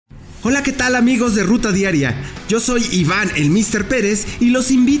Hola, ¿qué tal amigos de Ruta Diaria? Yo soy Iván, el Mr. Pérez, y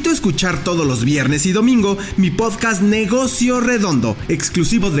los invito a escuchar todos los viernes y domingo mi podcast Negocio Redondo,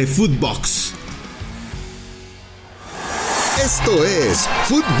 exclusivo de Footbox. Esto es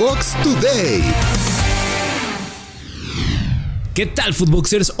Footbox Today. ¿Qué tal,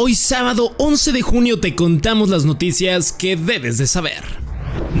 Footboxers? Hoy sábado 11 de junio te contamos las noticias que debes de saber.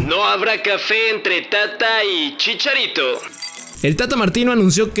 No habrá café entre Tata y Chicharito. El Tata Martino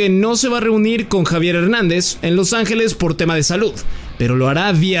anunció que no se va a reunir con Javier Hernández en Los Ángeles por tema de salud, pero lo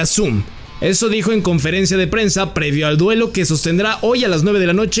hará vía Zoom. Eso dijo en conferencia de prensa previo al duelo que sostendrá hoy a las 9 de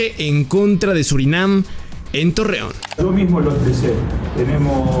la noche en contra de Surinam en Torreón. Yo mismo lo expresé.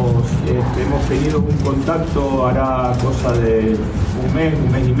 Hemos tenido un contacto, hará cosa de un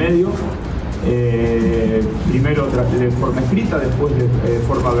mes y medio. Primero de forma escrita, después de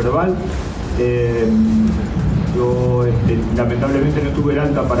forma verbal. Yo lamentablemente no tuve el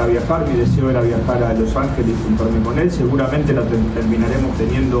alta para viajar, mi deseo era viajar a Los Ángeles y juntarme con él, seguramente la terminaremos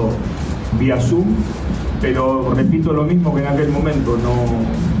teniendo vía Zoom, pero repito lo mismo que en aquel momento,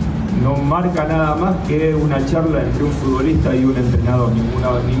 no marca nada más que una charla entre un futbolista y un entrenador,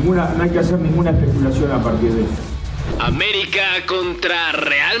 no hay que hacer ninguna especulación a partir de eso. América contra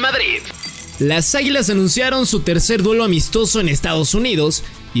Real Madrid. Las Águilas anunciaron su tercer duelo amistoso en Estados Unidos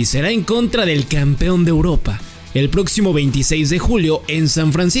y será en contra del campeón de Europa, el próximo 26 de julio en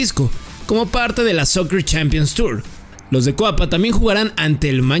San Francisco, como parte de la Soccer Champions Tour. Los de Coapa también jugarán ante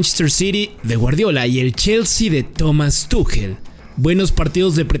el Manchester City de Guardiola y el Chelsea de Thomas Tuchel. Buenos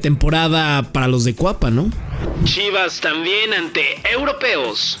partidos de pretemporada para los de Coapa, ¿no? Chivas también ante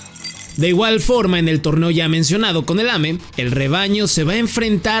europeos. De igual forma, en el torneo ya mencionado con el AME, el rebaño se va a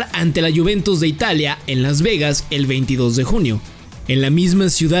enfrentar ante la Juventus de Italia en Las Vegas el 22 de junio. En la misma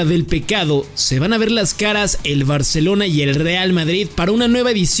ciudad del pecado se van a ver las caras el Barcelona y el Real Madrid para una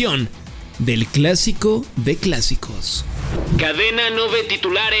nueva edición del Clásico de Clásicos. Cadena no ve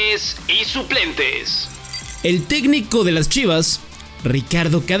titulares y suplentes. El técnico de las Chivas,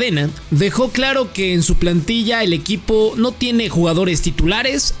 Ricardo Cadena, dejó claro que en su plantilla el equipo no tiene jugadores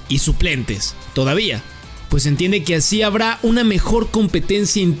titulares y suplentes, todavía, pues entiende que así habrá una mejor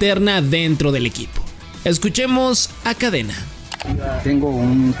competencia interna dentro del equipo. Escuchemos a Cadena. Tengo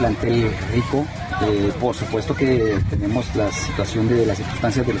un plantel rico, por supuesto que tenemos la situación de las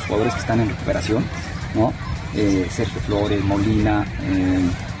circunstancias de los jugadores que están en recuperación, ¿no? Sergio Flores, Molina,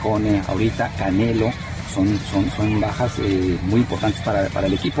 Cone, ahorita Canelo, son bajas muy importantes para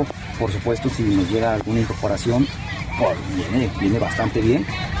el equipo. Por supuesto, si nos llega alguna incorporación, viene bastante bien,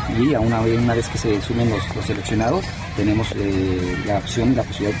 y una vez que se sumen los seleccionados, tenemos la opción y la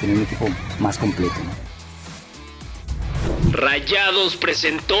posibilidad de tener un equipo más completo, ¿no? Rayados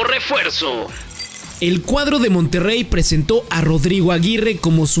presentó refuerzo. El cuadro de Monterrey presentó a Rodrigo Aguirre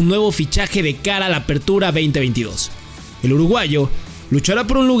como su nuevo fichaje de cara a la Apertura 2022. El uruguayo luchará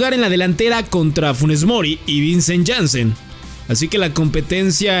por un lugar en la delantera contra Funes Mori y Vincent Janssen, así que la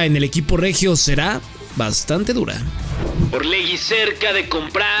competencia en el equipo regio será bastante dura. Orlegui cerca de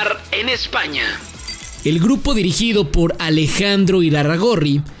comprar en España. El grupo dirigido por Alejandro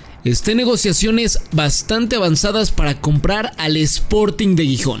Irarrágorri está en negociaciones bastante avanzadas para comprar al Sporting de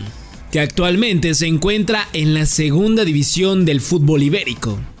Gijón, que actualmente se encuentra en la segunda división del fútbol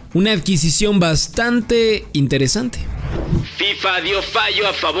ibérico. Una adquisición bastante interesante. FIFA dio fallo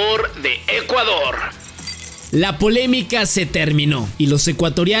a favor de Ecuador. La polémica se terminó y los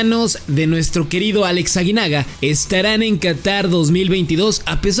ecuatorianos de nuestro querido Alex Aguinaga estarán en Qatar 2022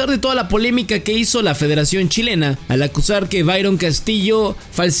 a pesar de toda la polémica que hizo la Federación Chilena al acusar que Byron Castillo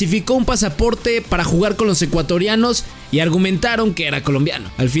falsificó un pasaporte para jugar con los ecuatorianos y argumentaron que era colombiano.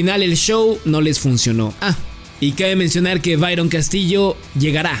 Al final el show no les funcionó. Y cabe mencionar que Byron Castillo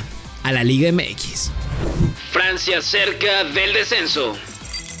llegará a la Liga MX. Francia cerca del descenso.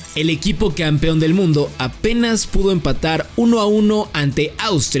 El equipo campeón del mundo apenas pudo empatar 1-1 ante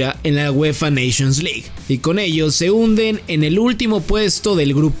Austria en la UEFA Nations League, y con ello se hunden en el último puesto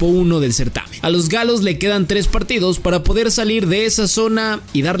del grupo 1 del certamen. A los galos le quedan 3 partidos para poder salir de esa zona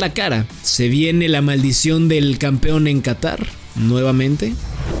y dar la cara. ¿Se viene la maldición del campeón en Qatar nuevamente?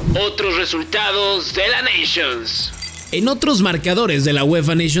 Otros resultados de la Nations. En otros marcadores de la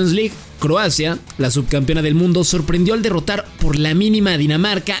UEFA Nations League, Croacia, la subcampeona del mundo, sorprendió al derrotar por la mínima a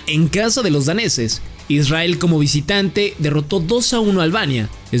Dinamarca en casa de los daneses. Israel, como visitante, derrotó 2-1 a Albania.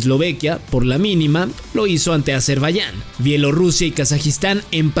 Eslovaquia, por la mínima, lo hizo ante Azerbaiyán. Bielorrusia y Kazajistán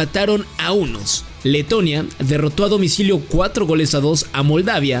empataron a unos. Letonia derrotó a domicilio 4-2 a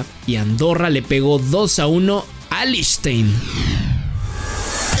Moldavia y Andorra le pegó 2-1 a Liechtenstein.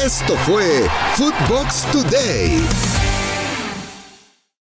 Esto fue Footbox Today.